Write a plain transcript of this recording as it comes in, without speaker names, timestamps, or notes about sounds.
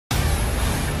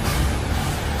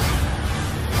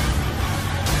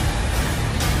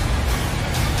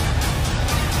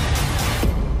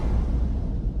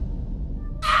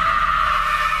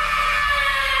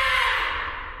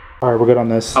Alright, we're good on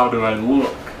this. How do I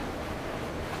look?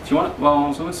 Do you want? Well, I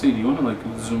was gonna say, do you want to like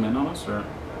zoom in on us or?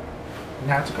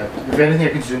 Nah, it's okay. If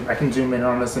anything, I can zoom in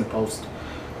on this in post.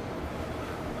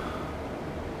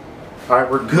 Alright,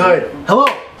 we're good. Hello,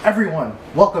 everyone.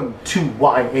 Welcome to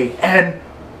YAN.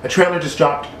 A trailer just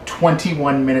dropped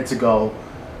 21 minutes ago.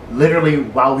 Literally,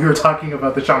 while we were talking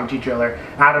about the Shang-Chi trailer.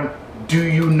 Adam, do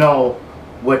you know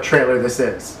what trailer this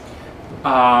is?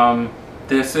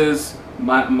 This is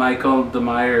Michael the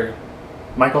Myers.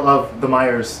 Michael of the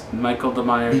Myers. Michael the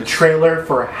Myers. The trailer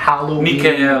for Halloween.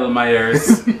 Mikael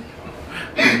Myers.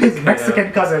 His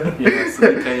Mexican cousin. Yes,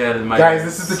 Mikael Myers. Guys,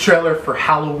 this is the trailer for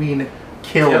Halloween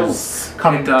Kills.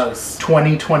 Coming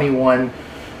 2021.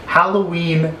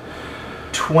 Halloween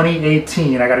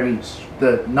 2018. I gotta be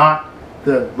not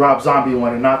the Rob Zombie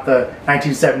one and not the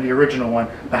 1970 original one.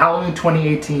 The Halloween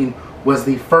 2018 was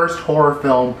the first horror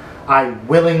film I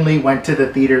willingly went to the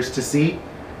theaters to see.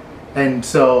 And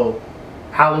so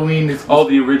Halloween is... Oh,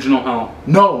 the original Hell.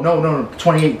 No. The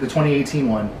 2018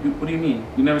 one. What do you mean?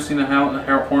 You never seen a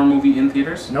horror movie in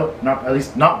theaters? Nope, at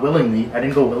least not willingly. I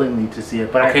didn't go willingly to see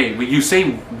it, but okay, but you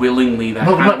say willingly. That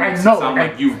no, kind look, of makes I know, it sound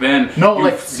like you've been. No,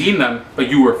 you've seen them, but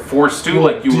you were forced to.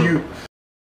 Like you were.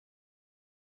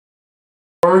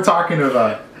 What we're talking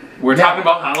about? We're talking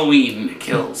about Halloween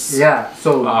Kills. Yeah.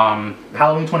 So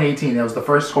Halloween 2018. It was the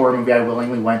first horror movie I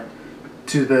willingly went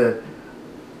to the.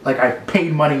 Like, I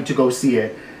paid money to go see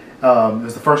it. It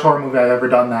was the first horror movie I've ever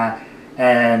done that.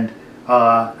 And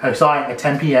I saw it at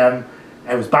 10 p.m.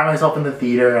 I was by myself in the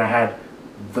theater, and I had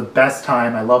the best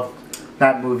time. I loved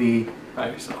that movie.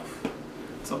 By yourself.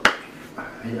 It's okay.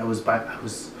 I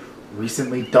was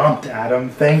recently dumped, Adam.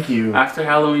 Thank you. After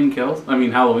Halloween Kills? I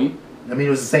mean, Halloween? I mean,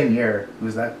 it was the same year. It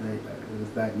was that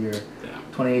year. Yeah.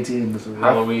 2018 was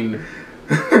Halloween.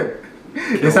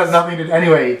 This has nothing to do.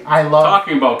 Anyway, I love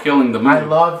talking about killing the movie. I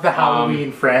love the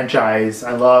Halloween franchise.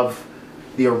 I love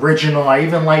the original. I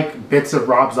even like bits of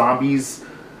Rob Zombie's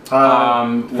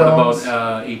films. What about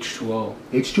H2O?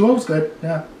 H2O was good.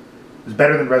 Yeah, it was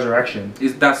better than Resurrection.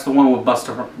 That's the one with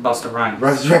Busta Rhymes.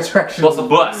 Resurrection.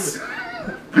 Bus.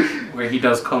 Where he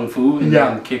does kung fu and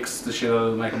then kicks the shit out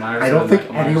of Michael Myers. I don't think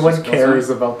anyone cares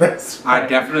about this. I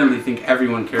definitely think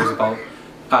everyone cares about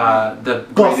the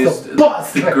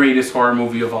greatest horror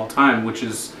movie of all time, which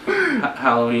is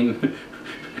Halloween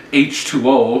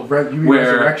H2O.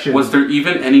 Where was there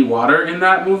even any water in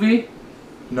that movie?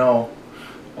 No.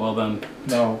 Well then,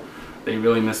 no. They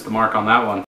really missed the mark on that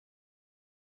one.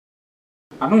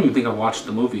 I don't even think I watched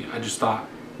the movie. I just thought,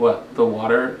 what, the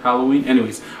water Halloween?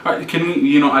 Anyways, all right, can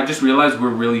we, I just realized we're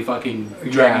really fucking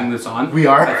dragging this on. We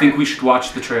are. I think we should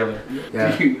watch the trailer. Yeah.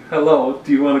 Hello,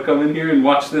 do you want to come in here and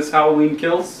watch this Halloween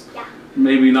Kills? Yeah.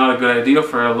 Maybe not a good idea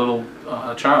for a little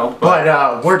child.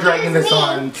 But we're dragging this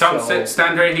on. Come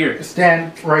stand right here.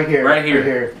 Stand right here. Right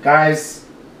here. Guys,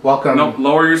 welcome. No,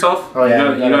 lower yourself. Oh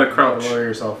yeah, you gotta crouch. Lower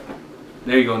yourself.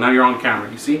 There you go, now you're on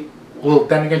camera, you see? Well,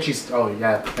 then again, she's, oh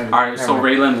yeah. Alright, so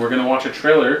Raylan, we're gonna watch a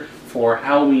trailer for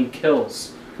Halloween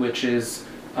Kills, which is,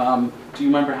 do you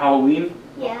remember Halloween?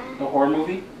 Yeah. The horror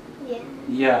movie? Yeah.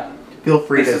 Yeah. Feel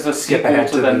free to skip ahead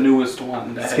to the newest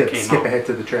one that came out. Skip ahead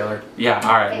to the trailer. Yeah,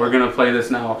 alright, we're gonna play this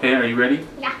now, okay? Are you ready?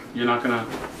 Yeah. You're not gonna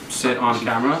sit on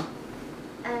camera?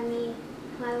 I mean,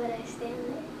 why would I stand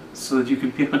there? So that you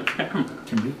can be on camera.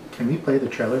 Can we play the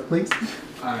trailer, please?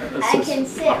 Alright, I can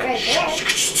sit right there.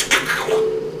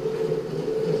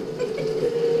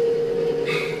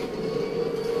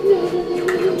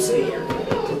 See here.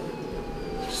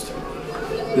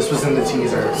 This was in the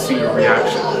teaser. See your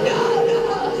reaction.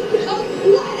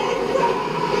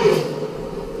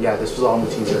 Yeah, this was all in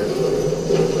the teaser.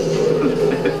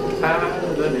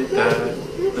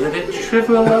 Let it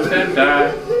shrivel up and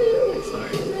die.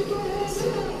 Sorry.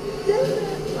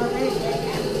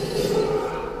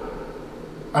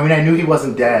 I mean, I knew he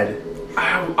wasn't dead.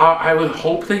 I would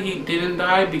hope that he didn't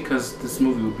die because this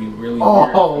movie would be really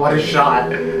weird. Oh, what a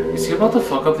shot. Is he about to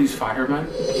fuck up these firemen?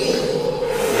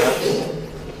 Yeah.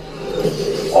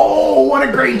 Oh, what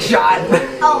a great shot.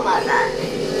 Oh my god.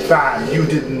 Fam, you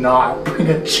did not bring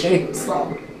a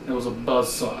chainsaw. It was a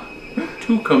buzzsaw.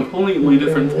 Two completely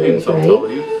different things, I'll tell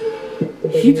you.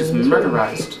 He just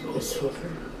murderized those.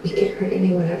 We can't hurt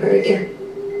anyone ever again.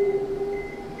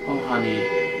 Oh, honey.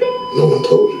 No one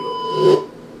told you.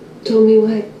 Told me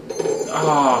what?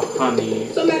 Oh, honey.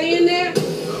 Somebody in there?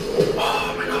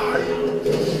 Oh my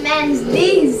god. Man's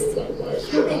these.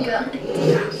 Oh my god.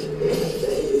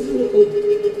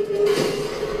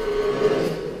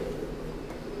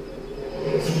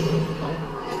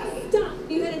 Stop!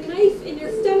 You had a knife in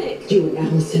your stomach. You and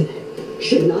Allison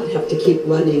should not have to keep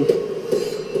running.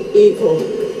 Evil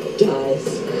dies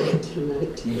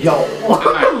tonight. Yo,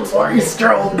 Laurie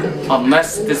Strode.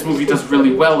 Unless this movie does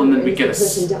really well and then we get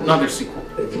another sequel.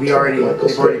 They've already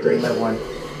greenlit one.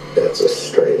 That's a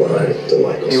straight line to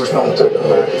Michael. They were filming that.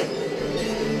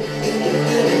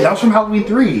 That was from Halloween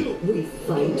 3. We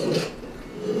fight.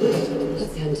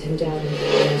 Send him down.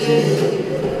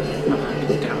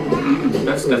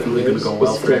 That's definitely going to go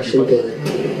well for everybody.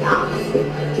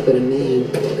 But a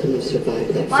man couldn't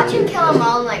survive that. Watch him kill them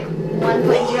all in like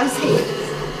 1.0 seconds.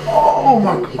 Oh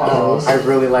my god. I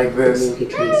really like this. He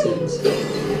transcends.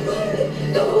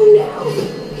 Oh no!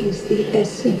 He's the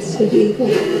essence of evil.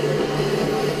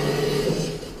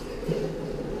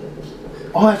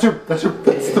 Oh, that's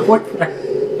the boyfriend.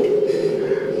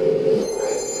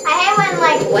 I hate when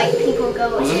like white people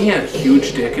go. Wasn't he a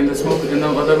huge dick in this movie, in the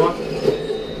other one?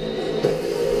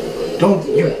 Don't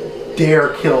you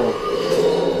dare kill.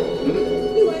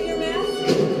 You want your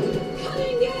mask?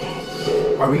 Find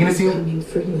it. Are we gonna see him? Coming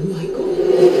for you, Michael.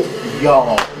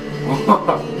 Y'all.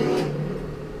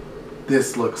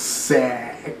 This looks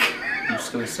sick. I'm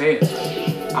just gonna say it.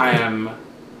 I am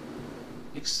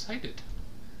excited,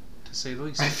 to say the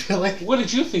least. I feel like What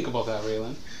did you think about that,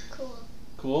 Raylan? Cool.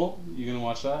 Cool? You gonna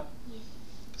watch that?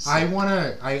 I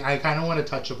kind of want to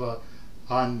touch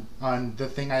on the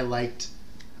thing I liked.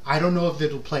 I don't know if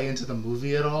it'll play into the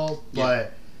movie at all,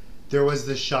 but there was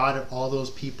the shot of all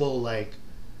those people like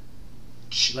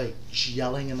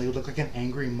yelling and they look like an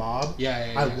angry mob.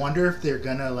 Yeah. I wonder if they're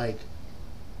gonna like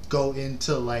go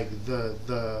into like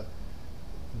the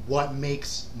what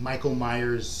makes Michael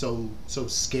Myers so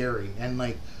scary, and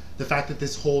like the fact that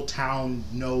this whole town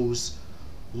knows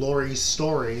Laurie's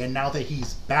story, and now that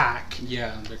he's back,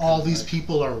 all these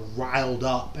people are riled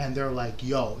up and they're like,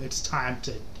 yo, it's time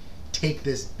to take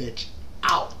this bitch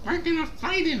out. We're gonna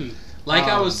fight him. Like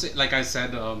I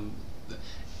said,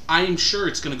 I'm sure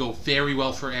it's gonna go very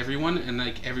well for everyone, and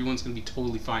like everyone's gonna be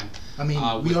totally fine. I mean,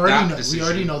 we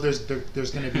already know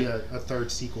there's gonna be a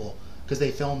third sequel because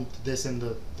they filmed this and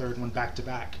the third one back to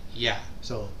back. Yeah.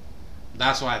 So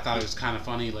that's why I thought it was kind of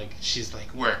funny. Like she's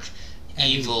like, "Work,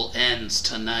 evil ends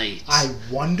tonight." I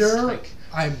wonder. Like,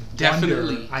 I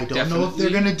definitely. I don't know if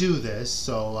they're gonna do this,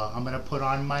 so I'm gonna put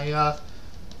on my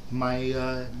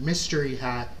my mystery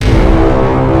hat.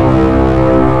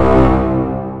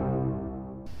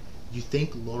 You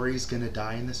think Laurie's gonna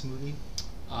die in this movie?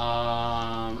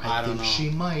 I don't know. She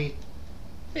might.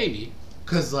 Maybe.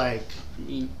 Cause like, I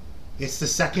mean, it's the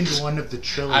second one of the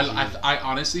trilogy. I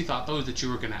honestly thought though that you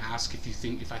were gonna ask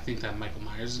if I think that Michael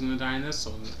Myers is gonna die in this,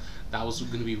 so that was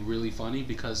gonna be really funny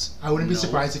because I wouldn't be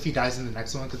surprised if he dies in the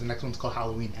next one because the next one's called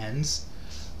Halloween Ends.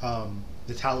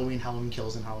 It's Halloween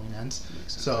Kills, and Halloween Ends.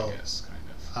 Makes sense, So, I guess, kind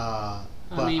of.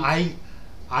 but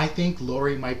I think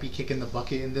Laurie might be kicking the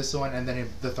bucket in this one, and then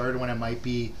the third one it might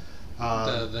be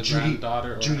the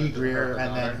Judy Greer,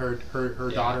 and then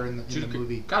her daughter in the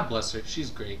movie. God bless her, she's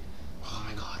great. Oh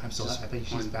my god, I'm so happy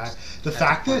she's back. The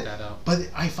fact but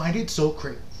I find it so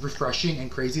refreshing and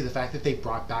crazy the fact that they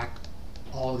brought back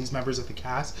all these members of the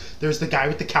cast. There's the guy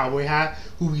with the cowboy hat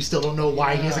who we still don't know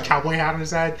why he has a cowboy hat on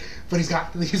his head, but he's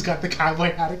got the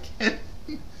cowboy hat again.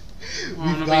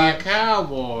 We've got a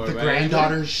cowboy. The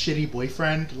granddaughter's shitty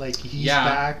boyfriend, like he's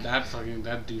back. that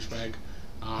douchebag.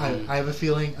 I have a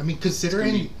feeling. I mean,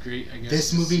 considering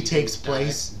this movie takes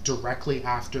place directly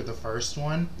after the first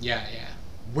one. Yeah.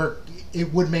 Where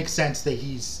it would make sense that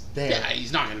he's there. Yeah,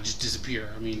 he's not gonna just disappear.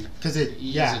 I mean, because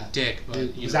he's a dick, but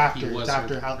it was after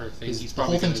her thing. The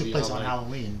whole thing took place on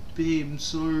Halloween. Babe, I'm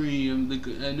sorry.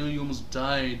 I know you almost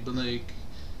died, but like,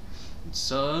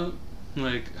 so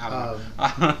like I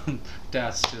don't know.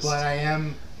 That's just. But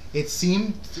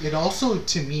it also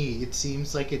to me it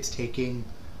seems like it's taking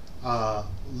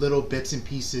little bits and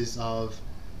pieces of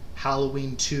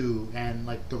Halloween 2 and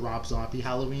like the Rob Zombie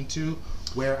Halloween 2,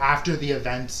 where after the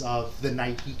events of the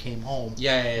night he came home,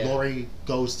 Laurie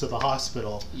goes to the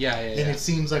hospital. And it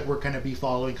seems like we're gonna be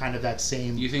following kind of that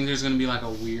same. You think there's gonna be like a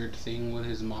weird thing with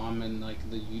his mom and like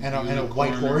the and a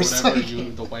white horse, whatever,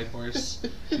 the white horse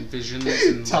envisions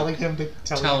and telling him to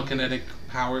telekinetic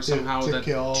power somehow to that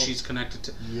kill. She's connected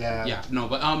to. Yeah. No,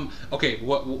 but okay.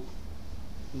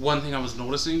 One thing I was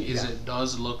noticing is it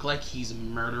does look like he's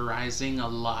murderizing a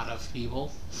lot of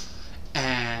people,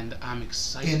 and I'm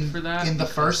excited for that. In the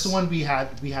first one, we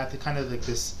had the kind of like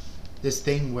this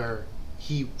thing where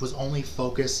he was only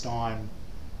focused on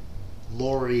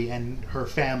Laurie and her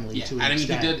family to an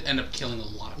extent. He did end up killing a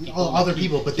lot of people. Other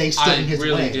people, but they stood in his way. I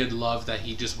really did love that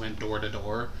he just went door to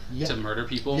door to murder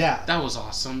people. Yeah. That was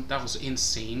awesome. That was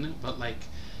insane. But like,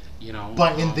 You know.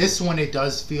 But in this one, it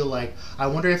does feel like, I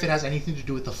wonder if it has anything to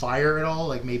do with the fire at all.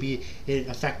 Like maybe it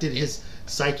affected his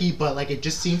psyche, but like it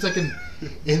just seems like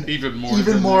even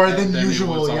more than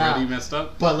usual. Already messed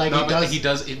up. But like no, it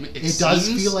does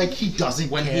feel like he doesn't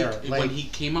care. When he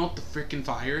came out the freaking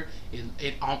fire,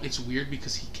 it's weird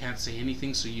because he can't say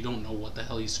anything, so you don't know what the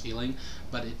hell he's feeling.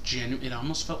 But it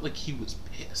almost felt like he was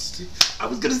pissed. I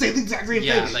was gonna say the exact same thing.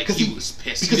 Yeah, like he was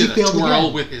pissed. Because he did he failed a twirl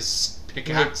again. with his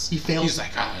pickaxe. He failed. He's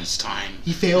like, it's time.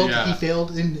 He failed. Yeah. He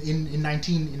failed in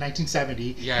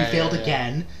 1970. Yeah, he failed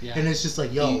again, and it's just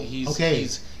like, yo,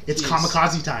 it's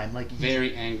kamikaze time. Like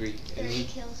very angry. 30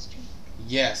 kill streak.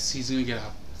 Yes, he's gonna get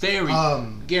a very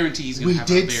guarantee he's gonna we have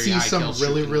a very did see high some kill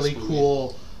streak really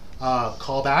cool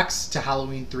callbacks to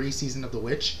Halloween 3 Season of the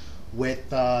Witch with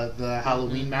the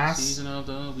Halloween mask. Season of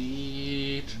the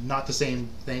Witch. Not the same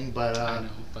thing, but I know,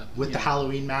 but with the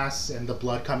Halloween mask and the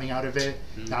blood coming out of it,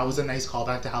 that was a nice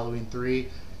callback to Halloween 3.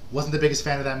 Wasn't the biggest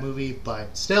fan of that movie,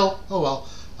 but still, oh well.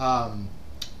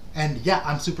 And yeah,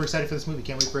 I'm super excited for this movie.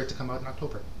 Can't wait for it to come out in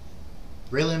October.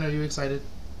 Raylan, are you excited?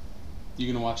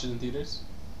 You gonna watch it in theaters?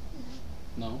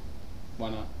 No.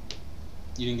 Why not?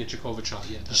 You didn't get your COVID shot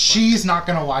yet. She's not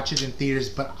gonna watch it in theaters,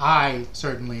 but I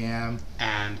certainly am.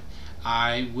 And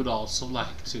I would also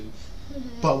like to.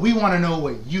 But we want to know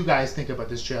what you guys think about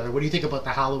this trailer. What do you think about the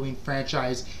Halloween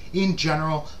franchise in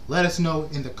general? Let us know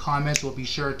in the comments. We'll be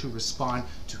sure to respond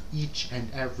to each and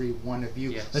every one of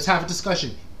you. Yes. Let's have a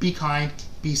discussion. Be kind.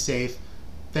 Be safe.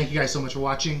 Thank you guys so much for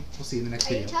watching. We'll see you in the next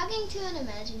video. Are you talking to an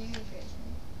imaginary person?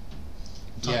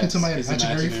 Talking to my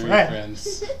imaginary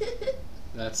friends.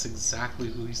 That's exactly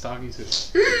who he's talking to.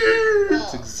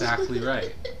 That's exactly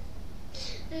right.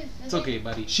 It's okay,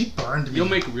 buddy. She burned me. You'll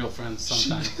make real friends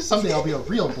sometime. Someday I'll be a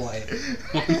real boy.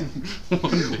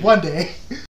 One day. One day.